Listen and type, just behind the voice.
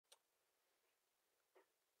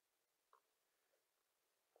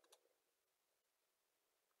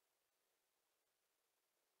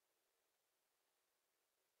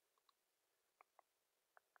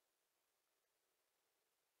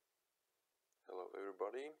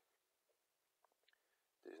everybody.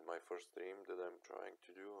 This is my first stream that I'm trying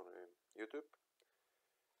to do on YouTube.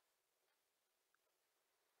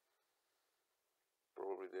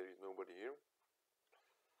 Probably there is nobody here.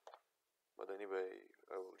 But anyway,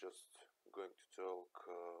 I will just going to talk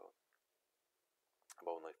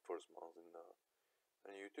about my first month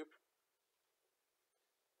on YouTube.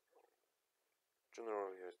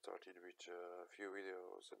 Generally, I started with a few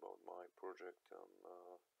videos about my project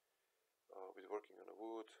with working on the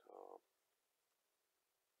wood.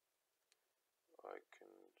 I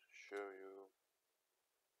can show you.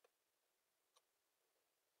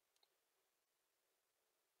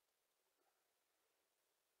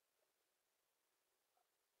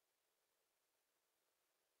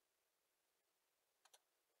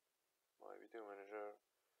 My video manager.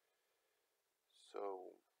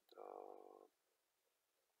 So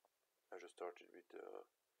I just started with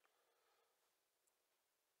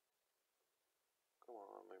come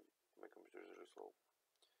on, my computer is really slow.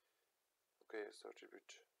 Okay, I started with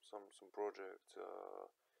some project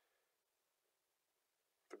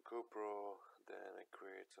for GoPro. Then I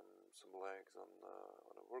create some legs on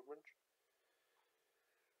a workbench.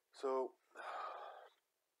 So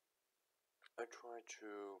I try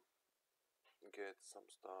to get some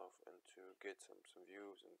stuff and to get some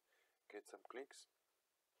views and get some clicks.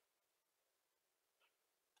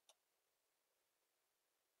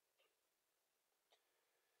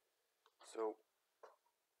 So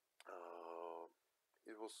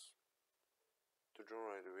it was to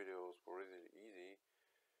generate the videos were really easy.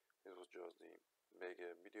 It was just make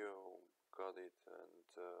a video, cut it, and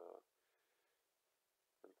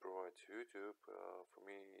provide to YouTube. For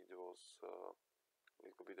me, it was a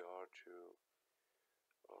little bit hard to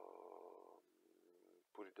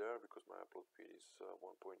put it there because my upload speed is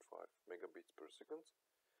 1.5 megabits per second.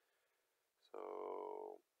 So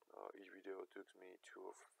each video took me 2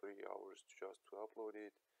 or 3 hours just to upload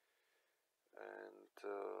it, and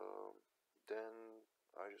then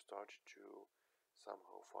I just started to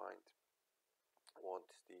somehow find what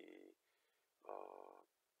the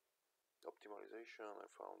optimization. I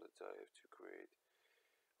found that I have to create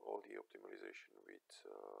all the optimization with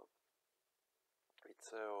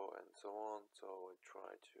SEO and so on. So I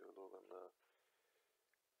try to look on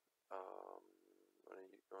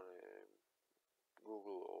a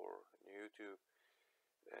Google or YouTube,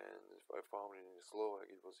 and I found it in Slovak.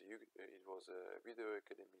 It was a video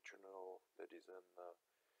academy channel that is an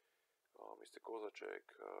Mr. Kozaček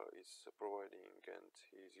is providing, and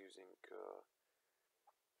he's using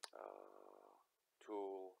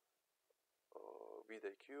tool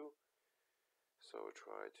vidIQ. So I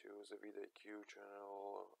try to use a vidIQ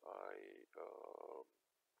channel. I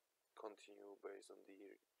continue based on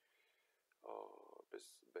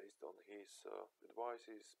based on his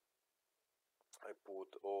advices. I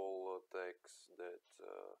put all text that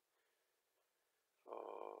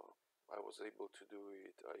I was able to do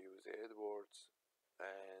it. I use AdWords,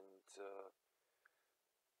 and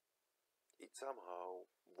it somehow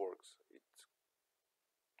works.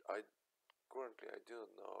 Currently I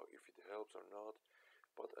don't know if it helps or not,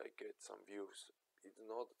 but I get some views. It's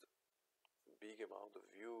not a big amount of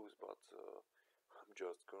views, but I'm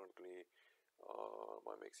just currently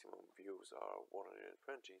my maximum views are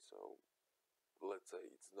 120. So let's say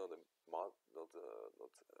it's not a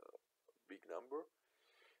big number,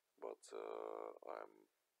 but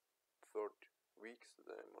I'm 3rd weeks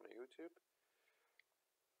that I'm on YouTube.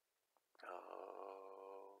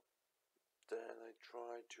 Then I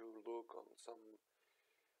try to look on some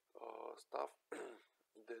stuff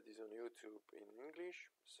that is on YouTube in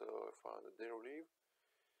English. So I found Derral Eves.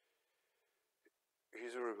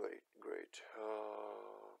 He's really great.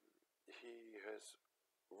 He has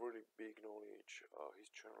really big knowledge. His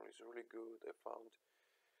channel is really good. I found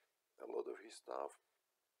a lot of his stuff.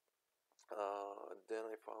 Then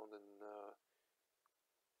I found an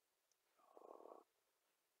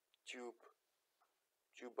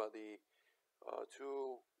tubeBuddy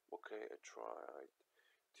tool. Okay, I tried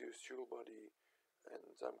to use tubeBuddy,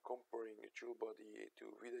 and I'm comparing the tubeBuddy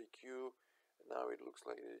to vidIQ. Now it looks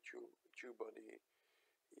like the tubeBuddy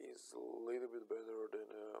is a little bit better than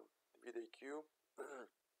vidIQ,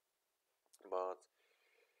 but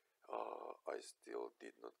I still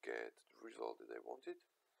did not get the result that I wanted.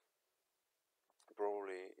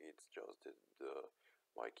 Probably it's just that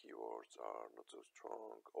my keywords are not so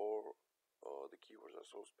strong, or the keywords are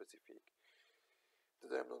so specific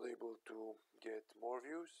that I'm not able to get more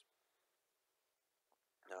views.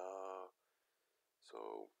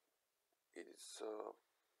 So it is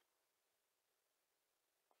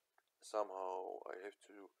somehow I have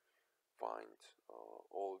to find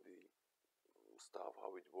all the stuff,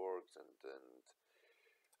 how it works, and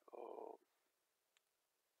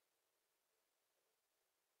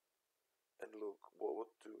look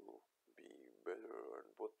what to be better and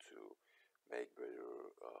what to make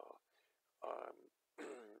better. I'm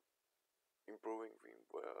improving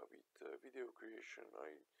with video creation.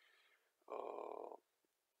 I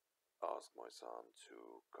asked my son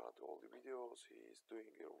to cut all the videos. He's doing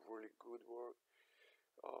a really good work.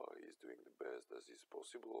 He's doing the best as is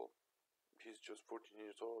possible. He's just 14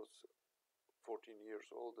 years old,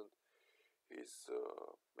 and he's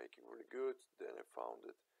making really good. Then I found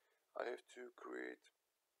that I have to create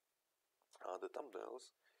the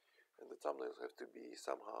thumbnails, and the thumbnails have to be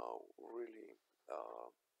somehow really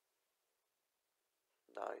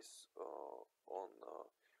nice on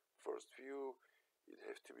first view. It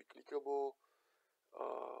has to be clickable.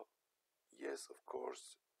 Yes, of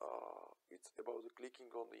course, it's about the clicking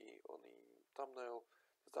on the thumbnail.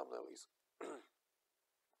 The thumbnail is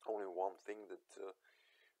only one thing that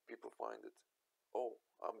people find that, oh,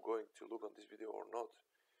 I'm going to look on this video or not.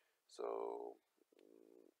 So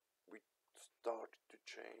we start to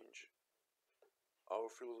change our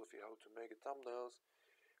philosophy how to make thumbnails.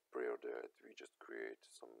 Prior to that, we just create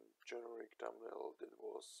some generic thumbnail that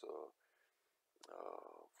was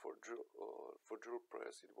for drill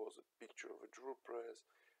press. It was a picture of a drill press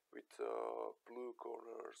with blue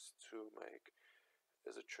corners to make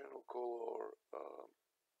as a channel color.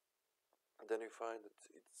 Then we find that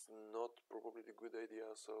it's not probably the good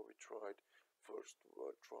idea, so we tried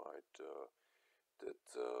that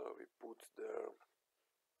we put there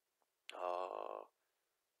a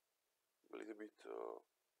little bit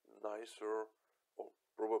nicer, or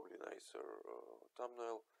probably nicer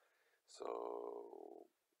thumbnail. So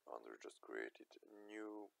Andrew just created a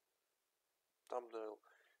new thumbnail.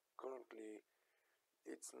 Currently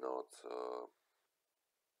it's not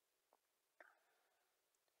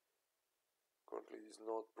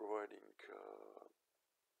providing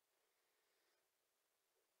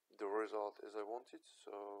the result as I wanted,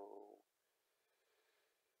 so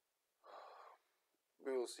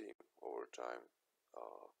we will see over time.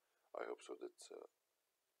 I hope so that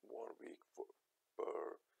 1 week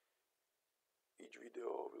per each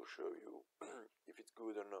video will show you if it's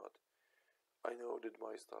good or not. I know that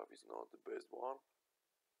my stuff is not the best one.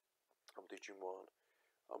 I'm teaching one.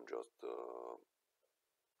 I'm just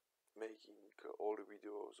making all the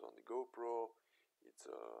videos on the GoPro. It's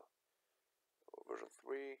version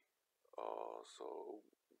 3, so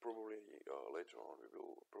probably later on we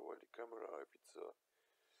will provide the camera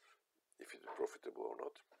if it's profitable or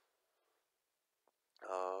not.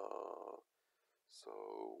 So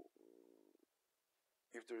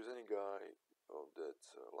if there is any guy that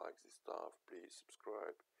likes this stuff, please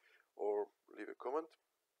subscribe or leave a comment.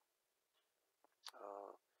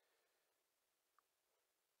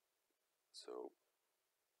 So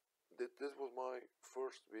this was my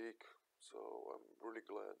first week, so I'm really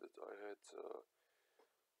glad that I had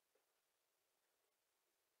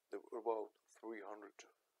about 300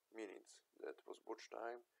 minutes that was watch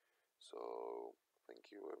time. So thank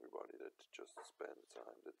you everybody that just spent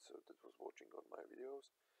time that was watching on my videos.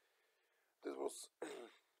 This was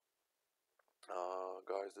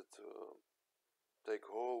guys that take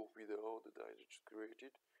whole video that I just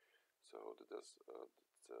created. So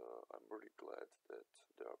I'm really glad that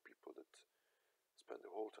there are people that spend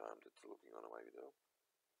the whole time that's looking on my video.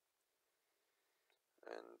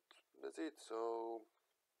 And that's it. So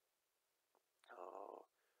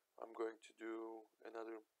I'm going to do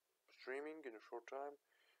another streaming in a short time,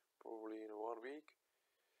 probably in 1 week.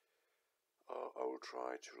 I will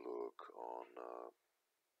try to look on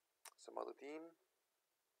some other team,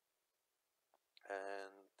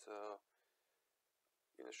 and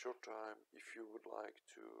in a short time, if you would like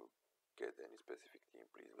to get any specific team,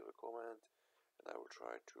 please leave a comment, and I will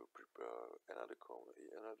try to prepare another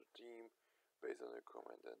team based on your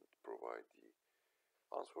comment and provide the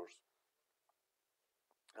answers.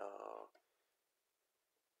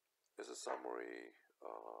 As a summary,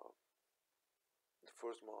 the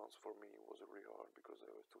first month for me was really hard because I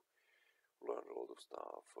had to learn a lot of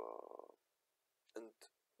stuff, and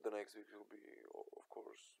the next week will be, of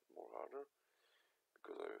course, more harder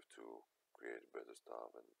because I have to create better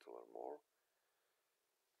stuff and to learn more.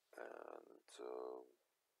 And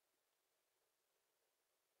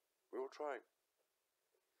we will try.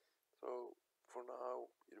 So for now,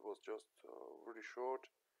 it was just really short.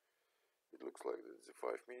 It looks like it's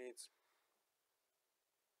 5 minutes.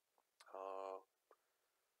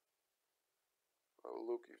 I will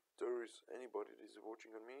look if there is anybody that is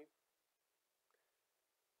watching on me.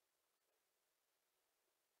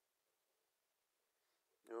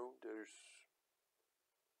 No, there's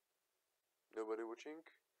nobody watching.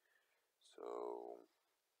 So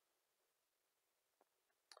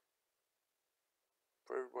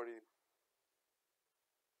for everybody,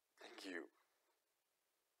 thank you.